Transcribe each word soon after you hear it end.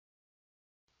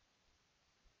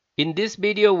In this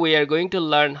video, we are going to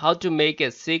learn how to make a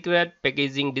secret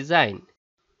packaging design.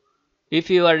 If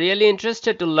you are really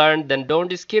interested to learn, then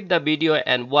don't skip the video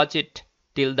and watch it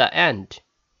till the end.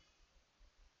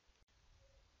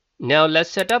 Now let's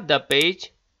set up the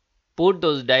page, put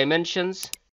those dimensions,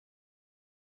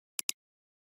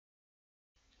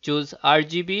 choose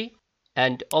RGB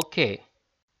and OK.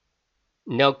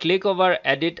 Now click over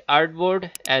Edit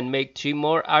Artboard and make 3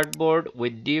 more artboard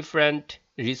with different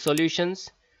resolutions.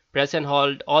 Press and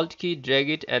hold Alt key, drag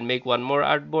it and make one more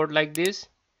artboard like this.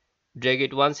 Drag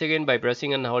it once again by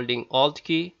pressing and holding Alt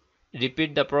key.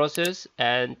 Repeat the process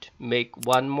and make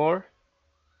one more.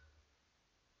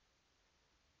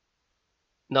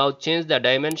 Now change the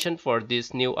dimension for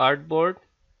this new artboard.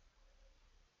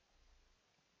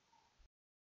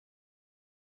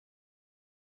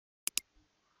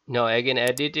 Now again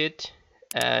edit it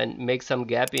and make some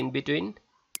gap in between.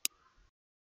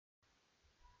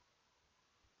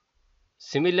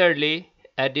 Similarly,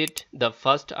 edit the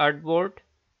first artboard.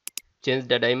 Change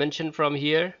the dimension from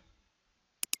here.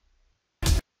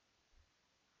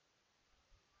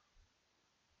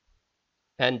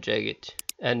 And drag it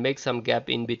and make some gap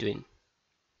in between.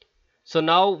 So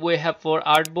now we have 4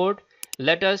 artboard.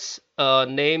 Let us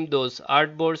name those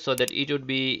artboards so that it would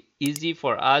be easy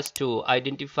for us to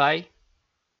identify.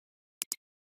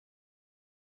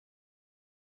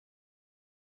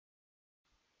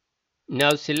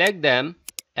 Now select them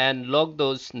and lock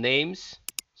those names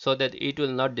so that it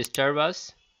will not disturb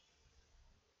us.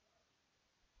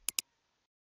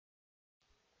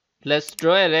 Let's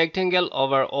draw a rectangle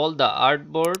over all the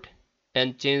artboard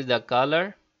and change the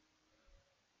color.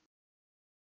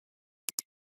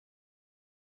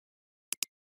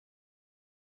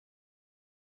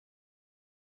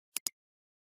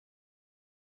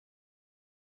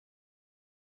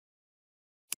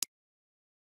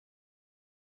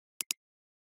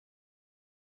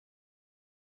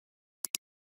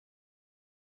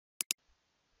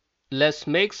 Let's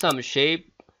make some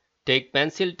shape. Take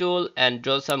pencil tool and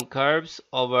draw some curves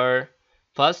over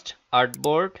first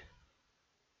artboard.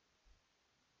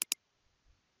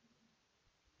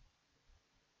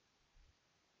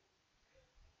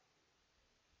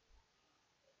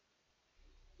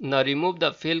 Now remove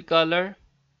the fill color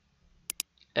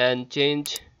and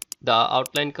change the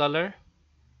outline color.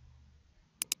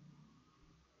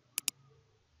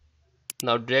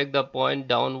 Now drag the point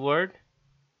downward.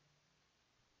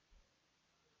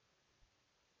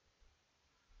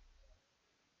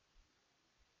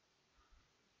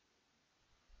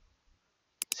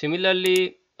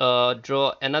 Similarly,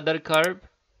 draw another curve.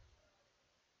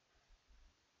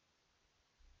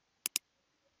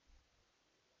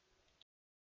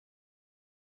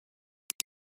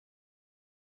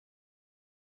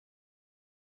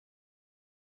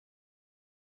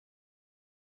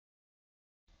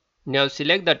 Now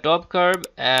select the top curve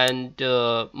and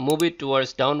move it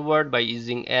towards downward by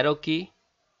using arrow key.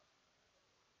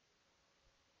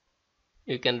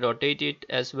 You can rotate it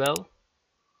as well.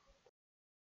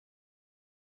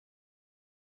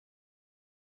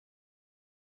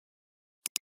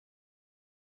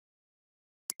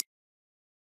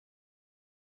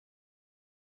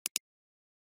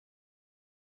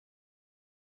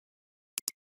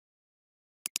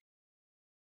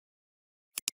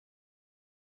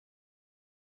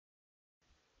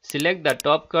 Select the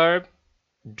top curve,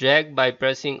 drag by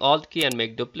pressing Alt key and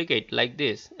make duplicate like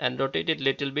this and rotate it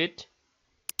little bit.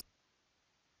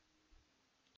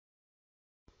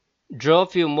 Draw a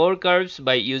few more curves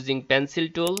by using pencil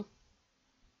tool.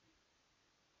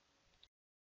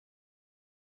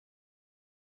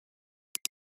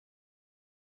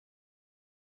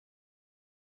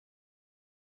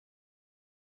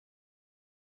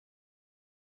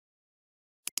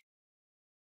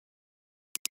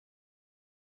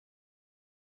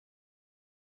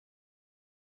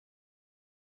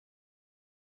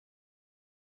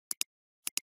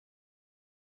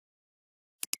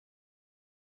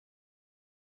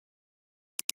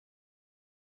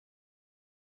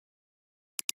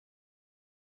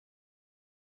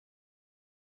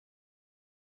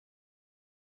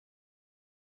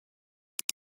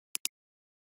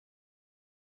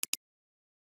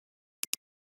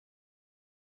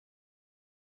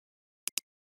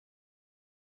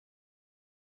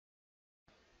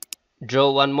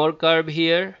 Draw one more curve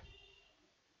here.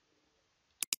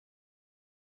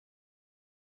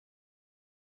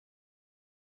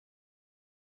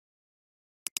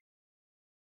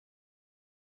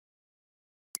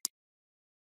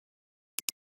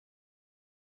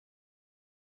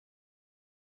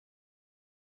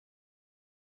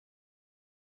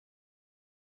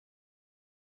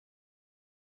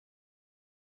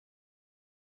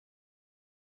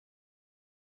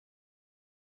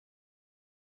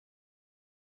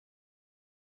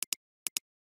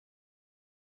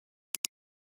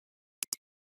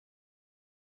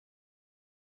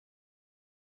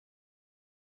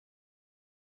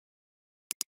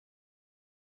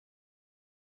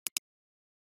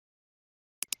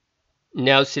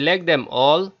 Now select them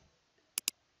all,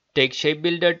 take Shape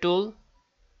Builder tool,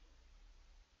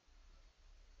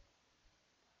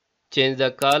 change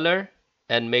the color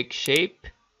and make shape.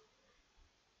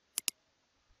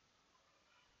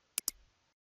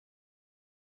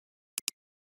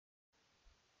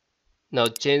 Now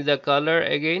change the color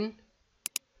again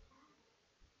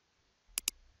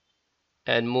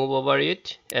and move over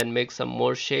it and make some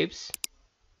more shapes.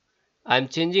 I'm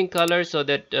changing color so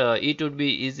that it would be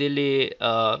easily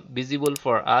visible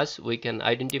for us. We can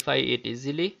identify it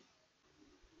easily.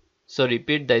 So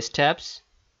repeat the steps.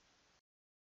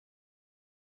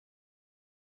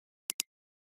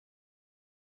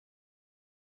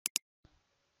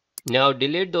 Now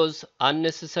delete those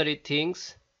unnecessary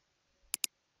things.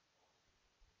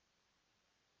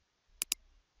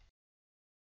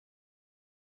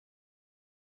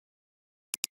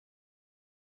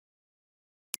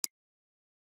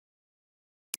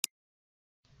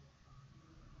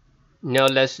 Now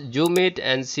let's zoom it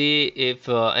and see if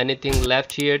anything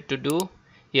left here to do.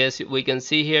 Yes, we can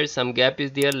see here some gap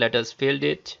is there. Let us fill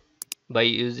it by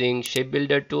using Shape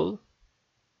Builder tool.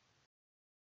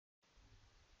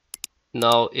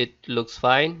 Now it looks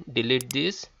fine. Delete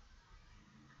this,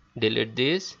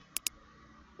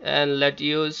 and let's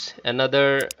use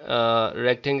another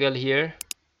rectangle here.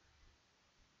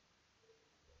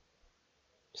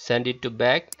 Send it to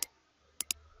back.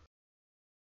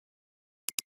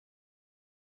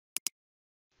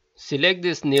 Select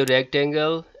this new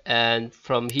rectangle, and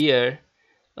from here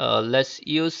let's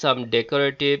use some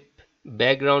decorative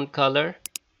background color.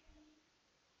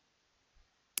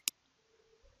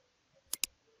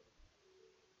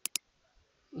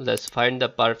 Let's find the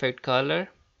perfect color.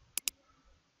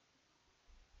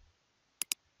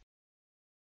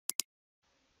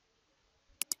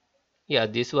 Yeah,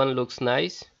 this one looks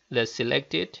nice. Let's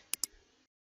select it.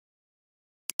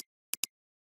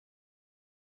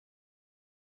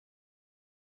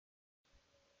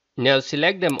 Now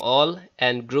select them all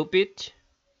and group it.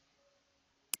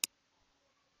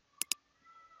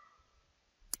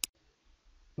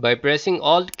 By pressing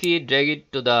Alt key, drag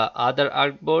it to the other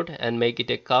artboard and make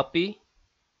it a copy.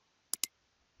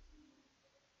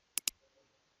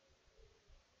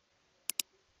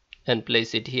 And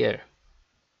place it here.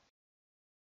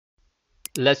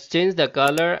 Let's change the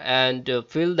color and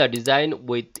fill the design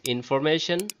with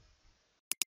information.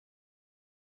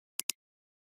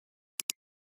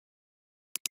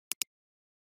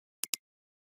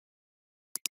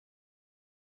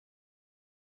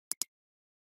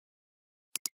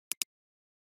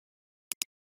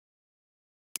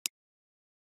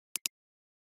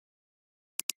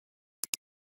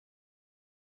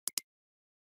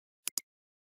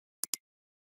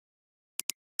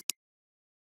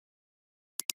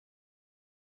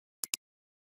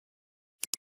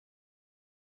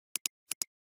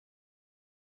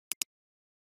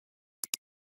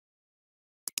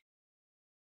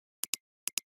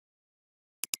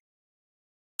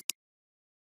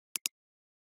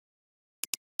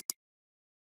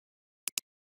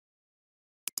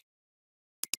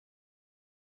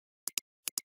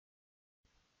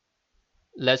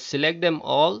 Let's select them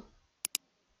all,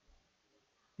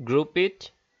 group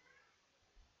it.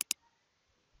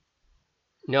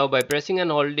 Now by pressing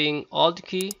and holding Alt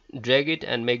key, drag it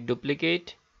and make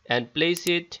duplicate and place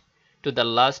it to the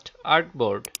last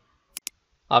artboard.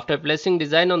 After placing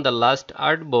design on the last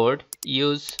artboard,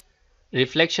 use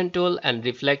reflection tool and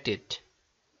reflect it.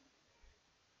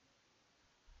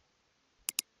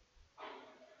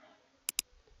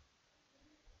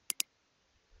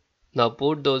 Now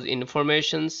put those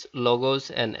informations,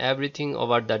 logos and everything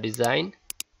over the design.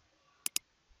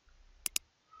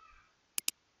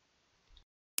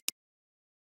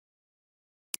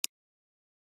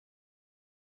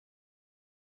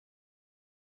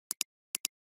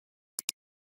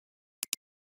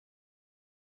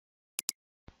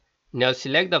 Now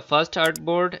select the first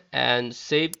artboard and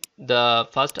save the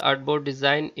first artboard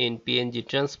design in PNG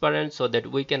transparent so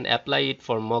that we can apply it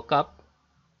for mockup.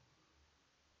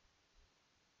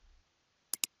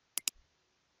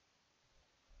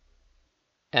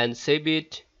 And save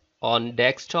it on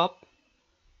desktop.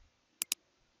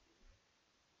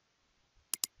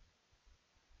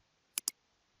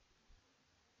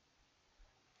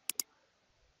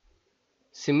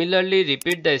 Similarly,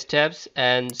 repeat the steps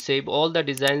and save all the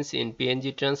designs in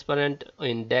PNG transparent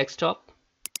in desktop.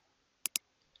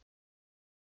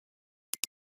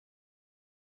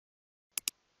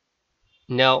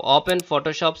 Now open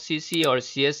Photoshop CC or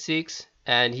CS6,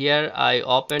 and here I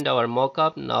opened our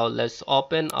mockup. Now let's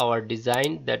open our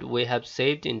design that we have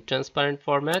saved in transparent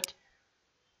format.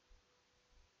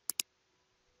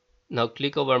 Now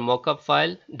click over mockup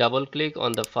file, double click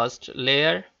on the first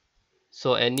layer.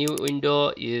 So a new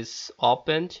window is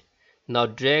opened. Now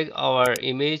drag our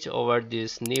image over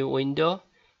this new window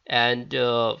and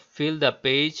fill the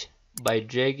page by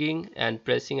dragging and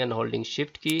pressing and holding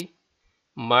shift key.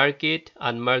 Mark it,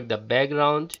 unmark the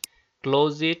background,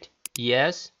 close it,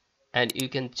 yes, and you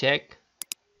can check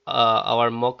our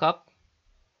mockup.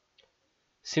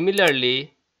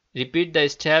 Similarly, repeat the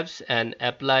steps and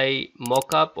apply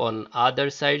mockup on other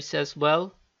sides as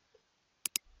well.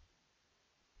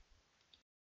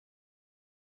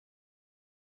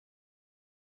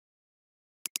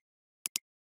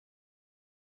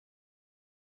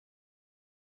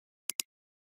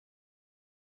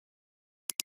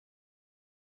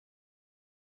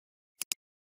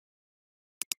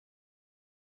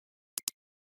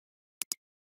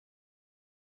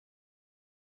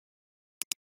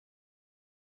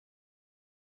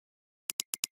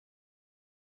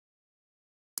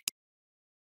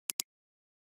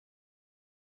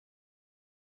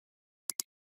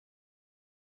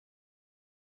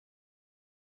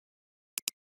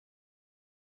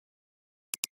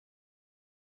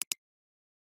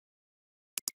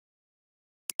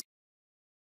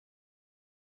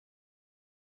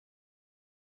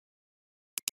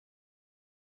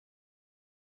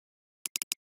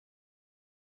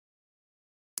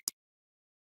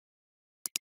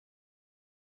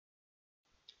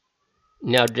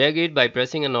 Now drag it by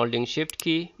pressing and holding shift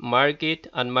key, mark it,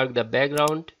 unmark the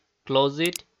background, close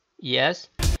it, yes,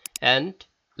 and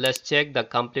let's check the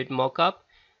complete mockup.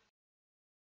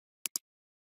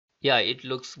 Yeah, it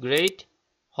looks great.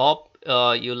 Hope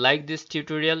you like this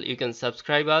tutorial. You can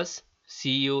subscribe us.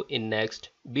 See you in next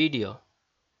video.